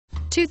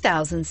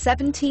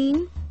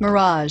2017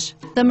 Mirage.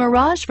 The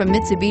Mirage from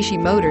Mitsubishi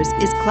Motors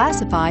is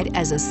classified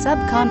as a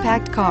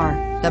subcompact car.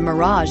 The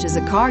Mirage is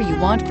a car you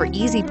want for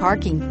easy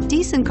parking,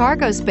 decent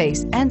cargo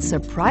space, and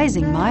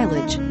surprising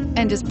mileage,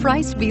 and is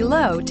priced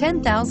below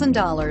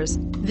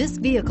 $10,000. This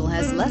vehicle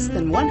has less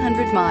than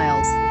 100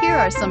 miles. Here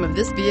are some of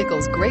this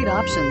vehicle's great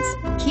options: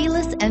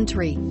 keyless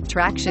entry,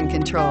 traction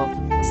control,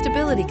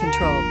 stability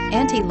control,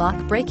 anti-lock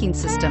braking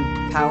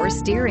system, power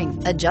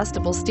steering,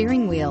 adjustable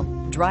steering wheel,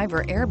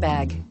 driver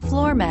airbag,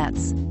 floor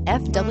mats,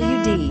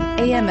 FWD,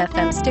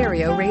 AM/FM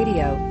stereo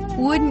radio.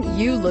 Wouldn't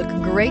you look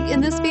great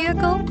in this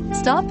vehicle?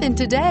 Stop in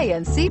today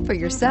and see for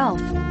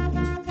yourself.